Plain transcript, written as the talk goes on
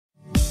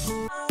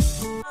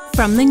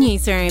From the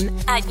newsroom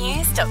at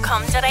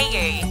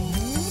news.com.au.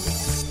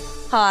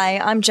 Hi,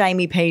 I'm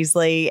Jamie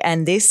Peasley,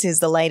 and this is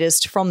the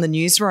latest from the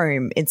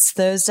newsroom. It's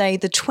Thursday,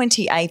 the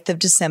 28th of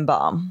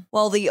December.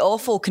 While the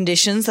awful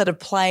conditions that have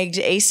plagued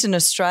eastern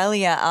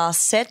Australia are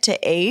set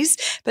to ease,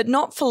 but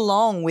not for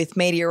long, with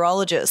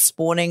meteorologists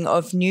warning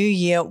of New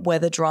Year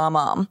weather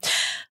drama.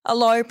 A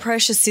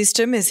low-pressure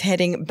system is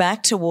heading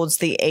back towards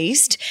the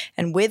east,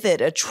 and with it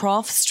a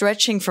trough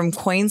stretching from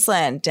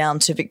Queensland down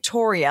to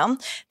Victoria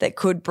that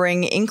could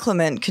bring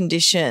inclement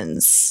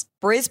conditions.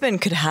 Brisbane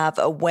could have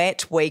a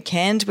wet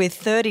weekend with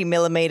 30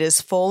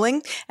 millimetres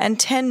falling and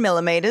 10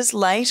 millimetres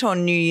late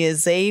on New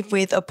Year's Eve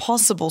with a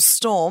possible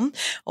storm,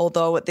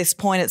 although at this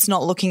point it's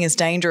not looking as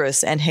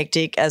dangerous and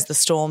hectic as the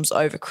storms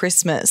over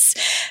Christmas.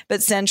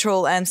 But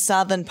central and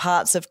southern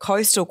parts of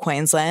coastal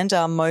Queensland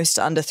are most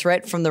under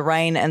threat from the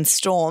rain and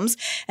storms,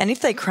 and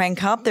if they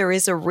crank up, there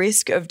is a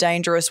risk of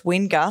dangerous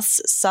wind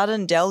gusts,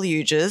 sudden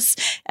deluges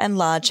and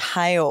large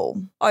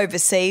hail.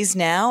 Overseas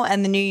now,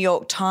 and the New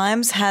York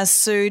Times has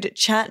sued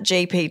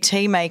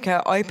ChatGPT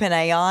maker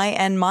OpenAI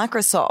and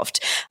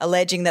Microsoft,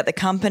 alleging that the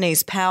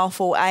company's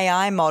powerful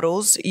AI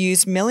models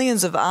use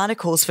millions of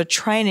articles for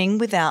training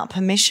without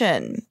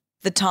permission.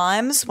 The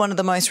Times, one of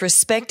the most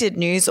respected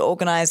news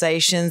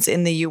organisations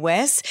in the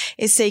US,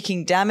 is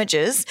seeking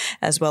damages,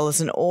 as well as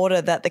an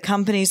order that the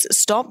companies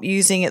stop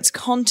using its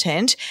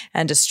content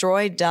and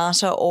destroy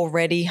data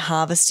already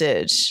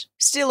harvested.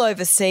 Still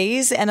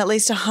overseas, and at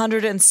least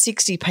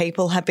 160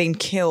 people have been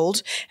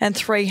killed and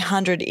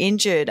 300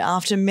 injured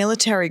after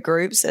military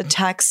groups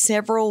attacked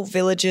several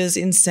villages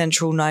in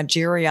central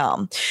Nigeria.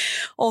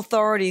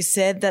 Authorities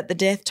said that the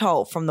death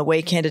toll from the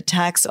weekend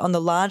attacks on the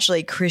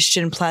largely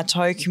Christian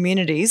plateau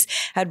communities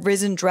had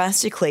risen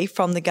drastically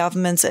from the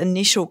government's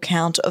initial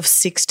count of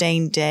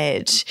 16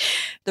 dead.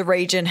 The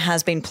region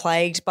has been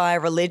plagued by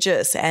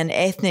religious and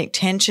ethnic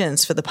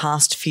tensions for the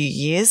past few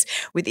years,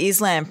 with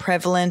Islam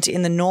prevalent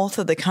in the north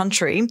of the country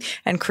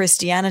and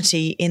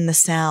Christianity in the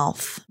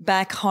south.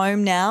 Back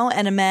home now,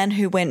 and a man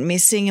who went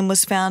missing and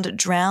was found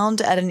drowned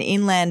at an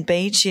inland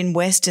beach in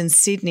Western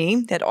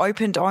Sydney that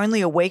opened only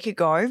a week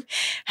ago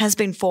has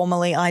been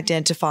formally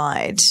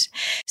identified.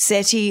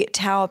 Seti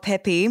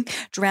Tauapepe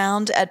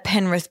drowned at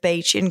Penrith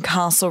Beach in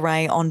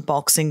Castlereagh on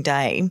Boxing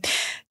Day.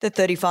 The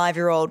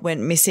 35-year-old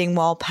went missing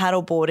while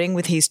paddleboarding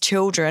with his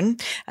children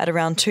at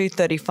around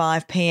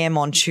 2:35 p.m.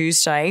 on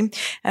Tuesday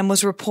and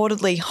was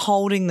reportedly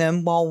holding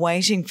them while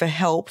waiting for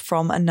help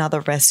from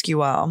another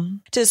rescuer.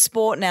 To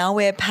sport now,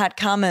 where Pat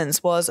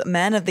Cummins was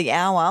man of the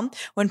hour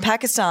when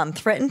Pakistan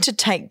threatened to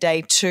take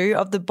day 2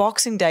 of the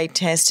Boxing Day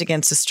test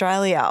against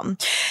Australia.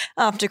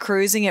 After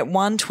cruising at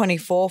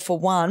 124 for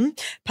 1,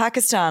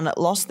 Pakistan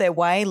lost their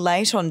way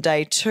late on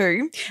day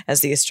 2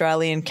 as the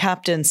Australian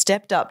captain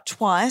stepped up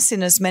twice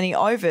in as many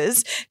overs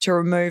to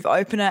remove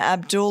opener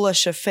Abdullah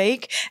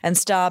Shafiq and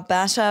star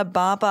batter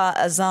Babar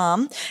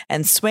Azam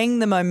and swing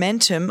the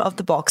momentum of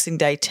the Boxing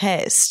Day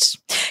test.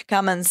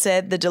 Cummins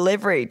said the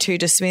delivery to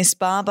dismiss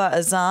Babar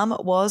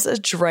Azam was a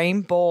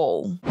dream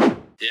ball.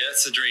 Yeah,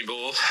 it's a dream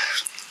ball.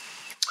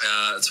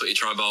 That's what you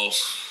try and bowl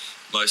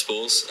most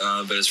balls,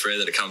 but it's rare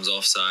that it comes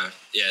off. So,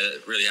 yeah,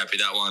 really happy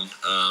that one.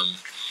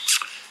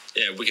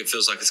 Wicket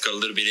feels like it's got a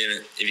little bit in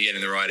it if you get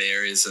in the right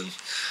areas, and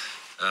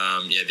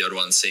the odd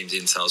one seemed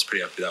in, so I was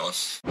pretty happy with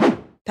that one.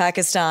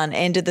 Pakistan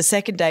ended the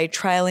second day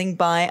trailing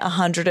by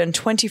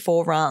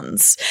 124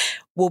 runs.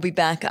 We'll be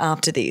back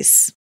after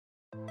this.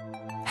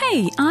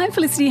 Hey, I'm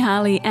Felicity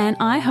Harley and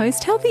I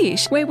host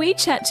Healthyish, where we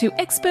chat to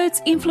experts,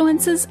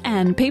 influencers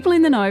and people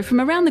in the know from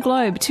around the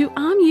globe to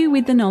arm you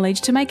with the knowledge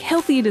to make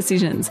healthier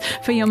decisions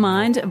for your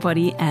mind,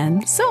 body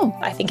and soul.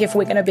 I think if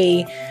we're going to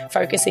be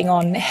focusing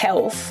on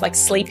health, like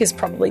sleep is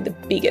probably the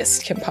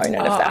biggest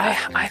component of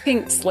that. I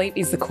think sleep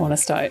is the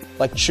cornerstone.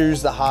 Like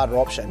choose the harder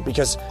option,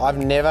 because I've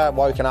never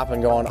woken up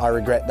and gone, I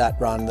regret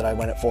that run that I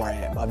went at 4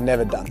 a.m. I've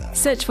never done that.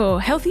 Search for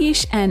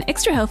Healthyish and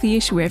Extra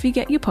Healthyish wherever you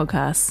get your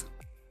podcasts.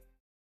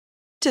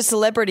 To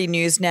celebrity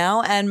news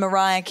now, and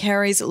Mariah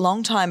Carey's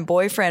longtime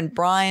boyfriend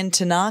Brian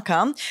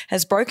Tanaka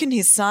has broken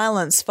his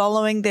silence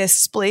following their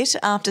split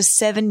after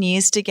 7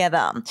 years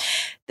together.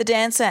 The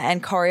dancer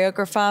and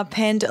choreographer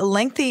penned a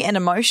lengthy and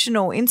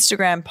emotional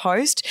Instagram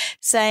post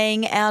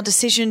saying, "Our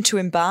decision to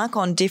embark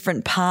on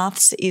different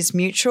paths is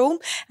mutual,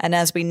 and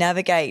as we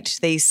navigate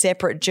these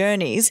separate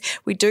journeys,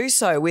 we do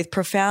so with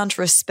profound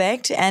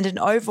respect and an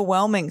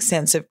overwhelming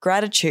sense of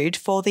gratitude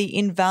for the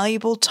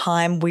invaluable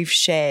time we've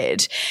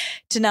shared."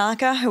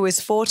 Tanaka, who is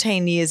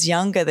 14 years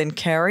younger than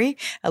Carey,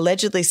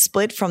 allegedly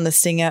split from the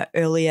singer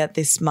earlier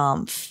this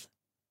month.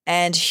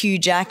 And Hugh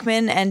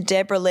Jackman and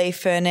Deborah Lee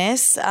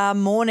Furness are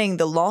mourning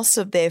the loss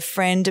of their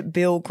friend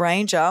Bill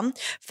Granger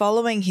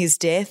following his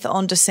death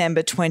on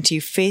December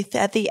 25th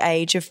at the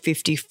age of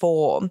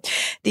 54.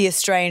 The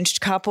estranged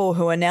couple,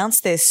 who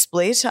announced their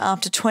split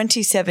after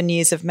 27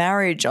 years of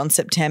marriage on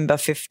September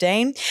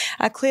 15,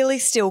 are clearly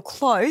still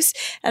close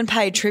and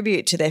paid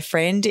tribute to their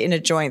friend in a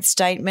joint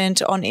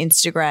statement on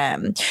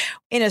Instagram.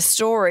 In a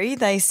story,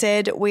 they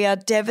said, "We are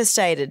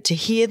devastated to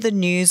hear the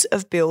news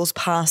of Bill's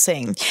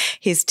passing.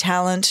 His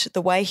talent,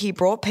 the way he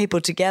brought people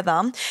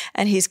together,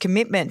 and his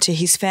commitment to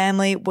his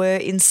family were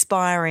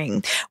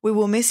inspiring. We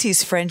will miss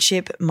his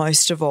friendship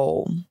most of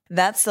all."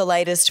 That's the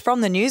latest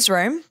from the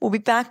newsroom. We'll be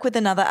back with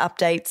another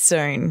update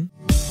soon.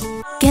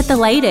 Get the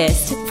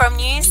latest from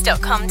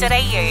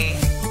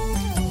news.com.au.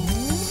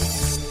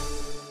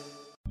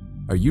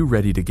 Are you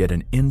ready to get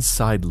an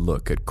inside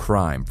look at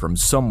crime from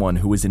someone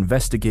who has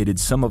investigated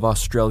some of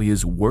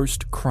Australia's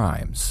worst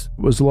crimes?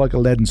 It was like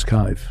Aladdin's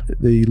Cave.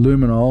 The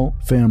luminol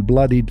found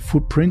bloodied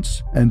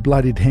footprints and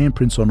bloodied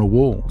handprints on a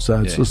wall, so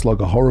it's just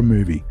like a horror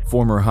movie.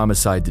 Former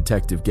homicide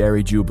detective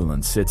Gary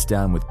Jubelin sits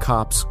down with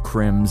cops,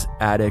 crims,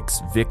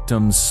 addicts,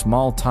 victims,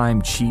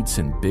 small-time cheats,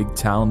 and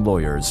big-town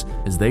lawyers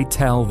as they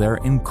tell their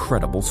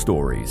incredible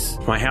stories.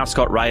 My house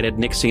got raided.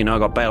 Next thing you know, I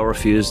got bail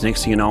refused.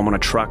 Next thing you know, I'm on a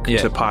truck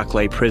to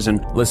Parklea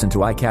Prison. Listen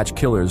to I Catch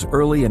Killers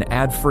early and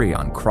ad-free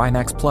on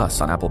Crimex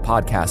Plus on Apple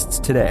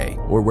Podcasts today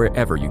or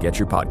wherever you get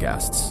your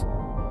podcasts.